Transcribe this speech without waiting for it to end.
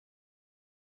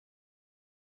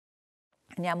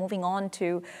Yeah, moving on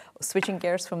to switching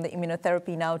gears from the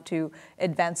immunotherapy now to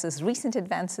recent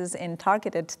advances in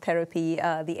targeted therapy,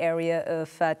 the area of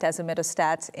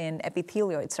tazemetostat in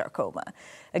epithelioid sarcoma.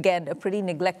 Again, a pretty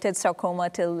neglected sarcoma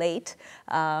till late,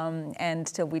 and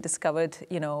till we discovered,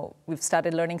 we've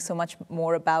started learning so much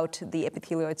more about the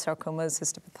epithelioid sarcoma's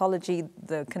histopathology,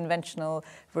 the conventional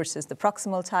versus the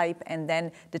proximal type, and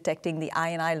then detecting the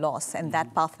I&I loss and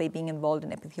that pathway being involved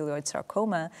in epithelioid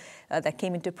sarcoma that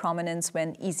came into prominence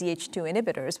when EZH2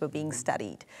 inhibitors were being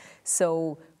studied.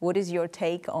 So what is your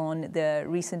take on the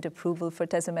recent approval for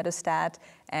tazemetostat,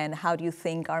 and how do you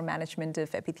think our management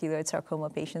of epithelioid sarcoma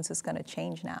patients is going to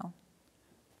change now?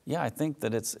 Yeah, I think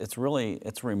that it's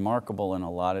remarkable in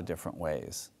a lot of different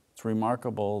ways. It's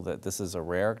remarkable that this is a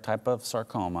rare type of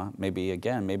sarcoma, maybe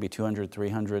 200,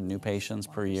 300 new patients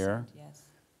per year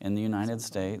in the United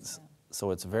States,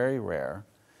 so it's very rare.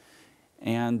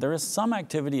 And there is some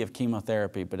activity of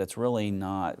chemotherapy, but it's really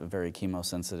not a very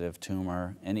chemosensitive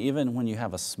tumor. And even when you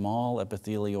have a small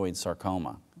epithelioid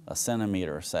sarcoma, a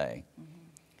centimeter, say,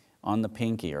 on the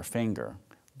pinky or finger,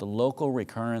 the local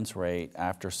recurrence rate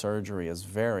after surgery is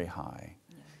very high.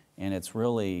 And it's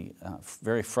really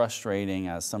very frustrating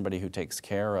as somebody who takes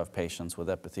care of patients with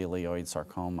epithelioid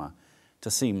sarcoma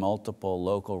to see multiple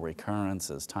local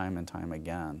recurrences time and time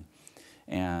again,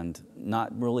 and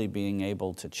not really being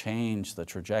able to change the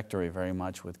trajectory very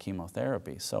much with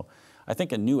chemotherapy. So I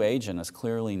think a new agent is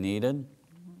clearly needed.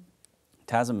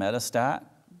 Tazemetostat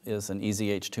is an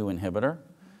EZH2 inhibitor,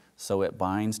 so it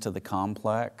binds to the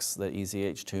complex that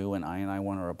EZH2 and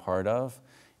I&I1 are a part of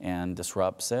and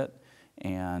disrupts it.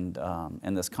 And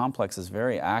this complex is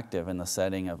very active in the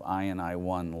setting of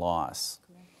I&I1 loss.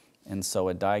 And so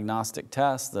a diagnostic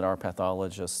test that our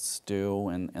pathologists do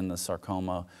in the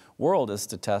sarcoma world is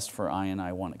to test for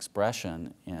I&I1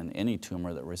 expression in any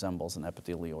tumor that resembles an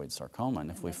epithelioid sarcoma. And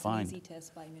if we find... That's an easy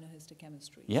test by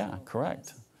immunohistochemistry. Yeah, so, correct.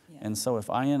 Yes. Yeah. And so if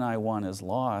I&I1 is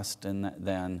lost,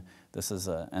 then this is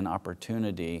an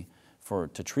opportunity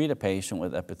to treat a patient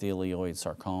with epithelioid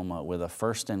sarcoma with a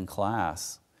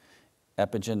first-in-class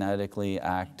epigenetically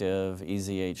active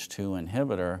EZH2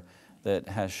 inhibitor that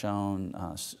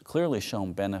has clearly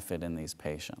shown benefit in these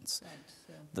patients.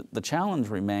 Right, the challenge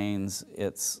remains,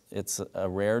 it's a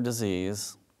rare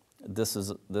disease. This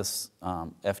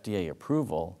FDA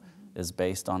approval is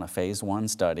based on a phase 1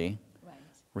 study. Right.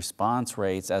 Response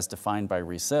rates as defined by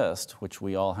RECIST, which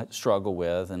we all struggle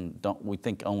with and we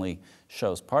think only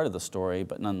shows part of the story,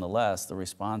 but nonetheless, the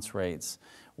response rates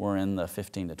were in the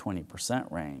 15 to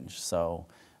 20% range. So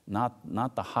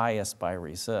not the highest by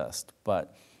RECIST,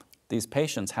 but these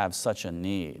patients have such a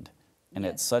need, and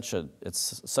it's such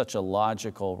a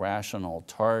logical, rational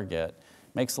target.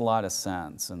 Makes a lot of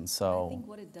sense, and so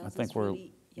I think we're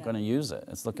going to use it.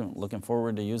 It's looking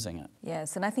forward to using it.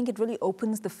 Yes, and I think it really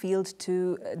opens the field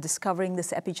to discovering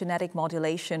this epigenetic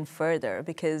modulation further,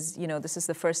 because this is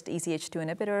the first EZH2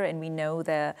 inhibitor, and we know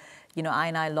that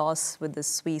I&I loss with the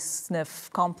SNF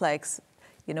complex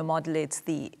modulates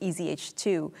the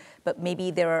EZH2, but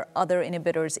maybe there are other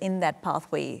inhibitors in that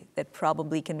pathway that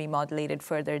probably can be modulated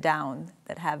further down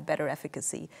that have better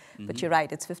efficacy. But you're right,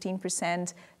 it's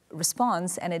 15%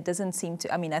 response, and it doesn't seem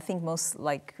to, I think most,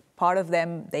 part of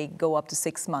them, they go up to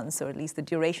 6 months, or at least the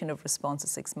duration of response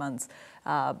is 6 months,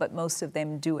 but most of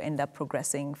them do end up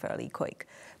progressing fairly quick.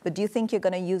 But do you think you're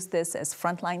going to use this as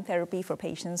frontline therapy for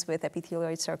patients with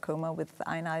epithelioid sarcoma with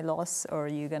I&I loss, or are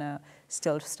you going to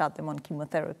still start them on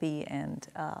chemotherapy and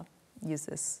use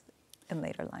this in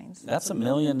later lines? That's a $1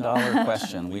 million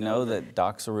question. We know that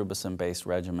doxorubicin-based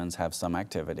regimens have some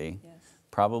activity. Yes.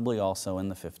 Probably also in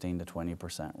the 15 to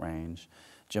 20% range.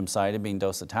 Gemcitabine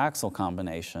docetaxel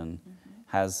combination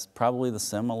has probably the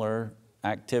similar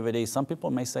activity. Some people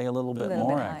may say a little bit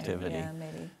more activity. Yeah,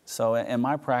 maybe. So in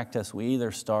my practice, we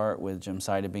either start with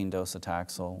gemcitabine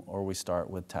docetaxel or we start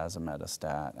with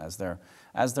tazemetostat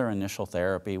as their initial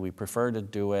therapy. We prefer to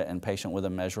do it in patient with a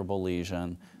measurable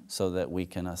lesion so that we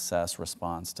can assess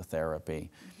response to therapy.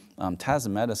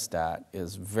 Tazemetostat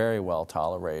is very well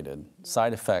tolerated.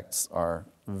 Side effects are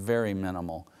very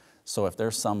minimal. So if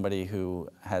there's somebody who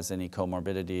has any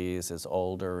comorbidities, is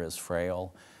older, is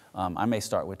frail, I may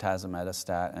start with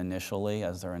tazemetostat initially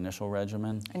as their initial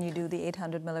regimen. And you do the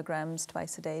 800 milligrams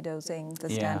twice a day dosing, the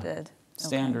standard?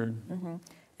 Standard. Okay.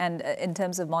 And in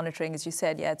terms of monitoring, as you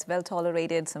said, it's well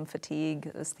tolerated, some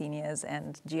fatigue, asthenias,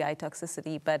 and GI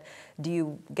toxicity, but do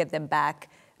you get them back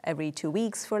every 2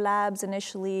 weeks for labs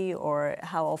initially, or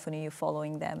how often are you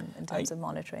following them in terms of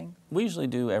monitoring? We usually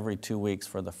do every 2 weeks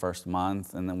for the first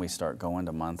month, and then we start going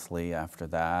to monthly after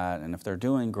that. And if they're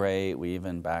doing great, we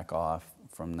even back off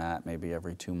from that, maybe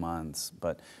every 2 months.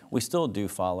 But we still do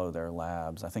follow their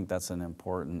labs. I think that's an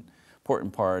important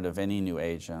part of any new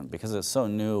agent. Because it's so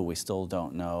new, we still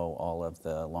don't know all of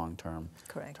the long-term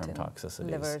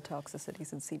toxicities. Liver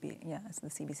toxicities and the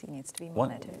CBC needs to be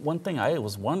monitored. One thing I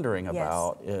was wondering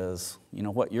about is,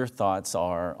 what your thoughts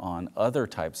are on other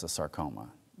types of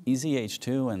sarcoma.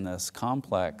 EZH2 in this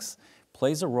complex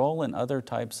plays a role in other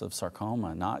types of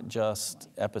sarcoma, not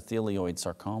just epithelioid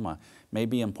sarcoma. May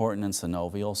be important in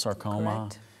synovial sarcoma.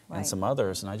 And some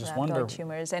others, and I just wonder...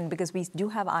 tumors, and because we do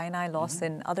have I&I loss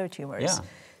in other tumors.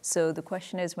 So the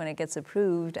question is, when it gets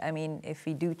approved, I mean, if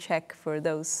we do check for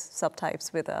those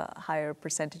subtypes with a higher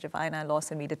percentage of I&I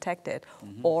loss and we detect it,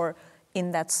 or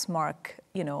in that SMARC,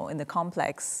 in the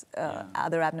complex,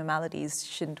 other abnormalities,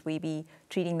 shouldn't we be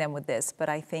treating them with this? But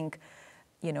I think,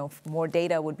 more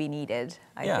data would be needed.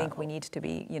 I think we need to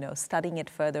be, studying it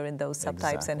further in those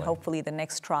subtypes, and hopefully the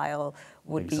next trial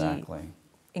would be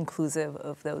inclusive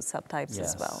of those subtypes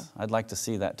as well. I'd like to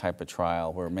see that type of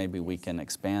trial where maybe we can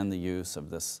expand the use of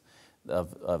this,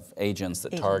 of agents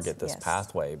that target this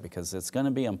pathway, because it's going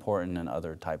to be important in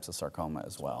other types of sarcoma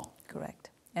as well. Correct.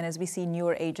 And as we see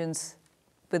newer agents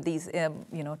with these,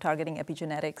 targeting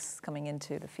epigenetics coming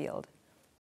into the field.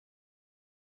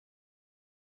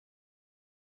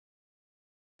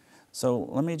 So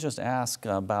let me just ask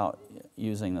about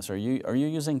using this. Are you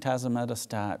using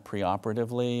tazemetostat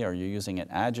preoperatively? Are you using it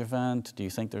adjuvant? Do you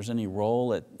think there's any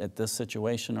role at this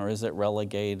situation, or is it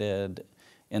relegated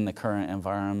in the current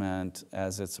environment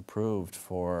as it's approved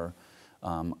for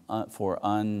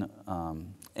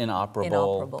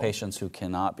inoperable patients who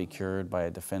cannot be cured by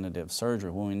a definitive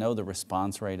surgery? When we know the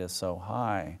response rate is so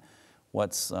high,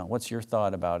 what's your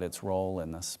thought about its role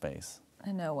in this space?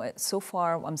 I know, so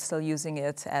far I'm still using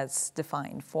it as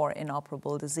defined for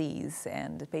inoperable disease,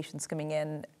 and the patients coming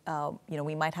in,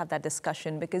 we might have that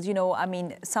discussion because,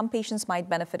 some patients might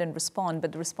benefit and respond,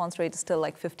 but the response rate is still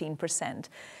like 15%.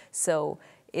 So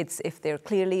if they're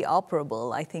clearly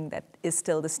operable, I think that is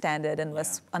still the standard,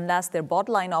 unless they're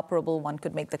borderline operable, one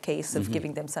could make the case of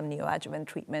giving them some neoadjuvant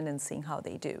treatment and seeing how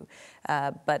they do.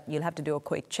 But you'll have to do a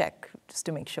quick check just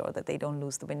to make sure that they don't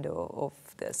lose the window of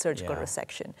the surgical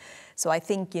resection. So I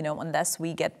think, unless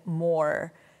we get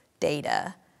more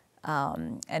data,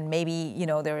 and maybe,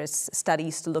 there is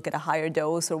studies to look at a higher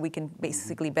dose, or we can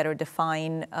basically better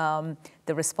define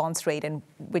the response rate and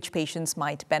which patients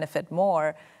might benefit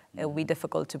more, it will be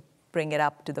difficult to bring it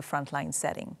up to the frontline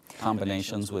setting.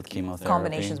 Combinations with chemotherapy.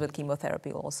 Combinations with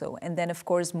chemotherapy also. And then, of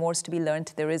course, more is to be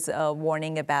learned. There is a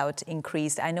warning about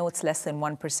increased, I know it's less than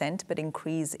 1%, but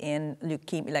increase in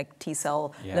leukemia, like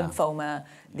T-cell lymphoma,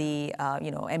 the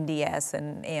MDS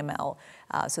and AML.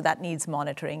 So that needs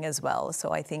monitoring as well.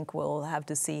 So I think we'll have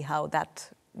to see how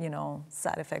that,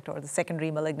 side effect or the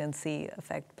secondary malignancy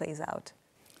effect plays out.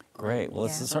 Great. Well,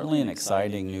 this is certainly an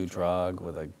exciting new drug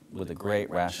with a great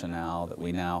rationale that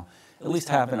we now at least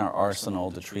have in our arsenal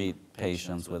to treat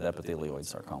patients with epithelioid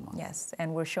sarcoma. Yes,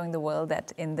 and we're showing the world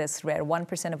that in this rare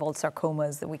 1% of all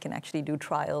sarcomas that we can actually do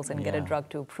trials and get a drug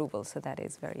to approval. So that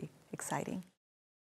is very exciting.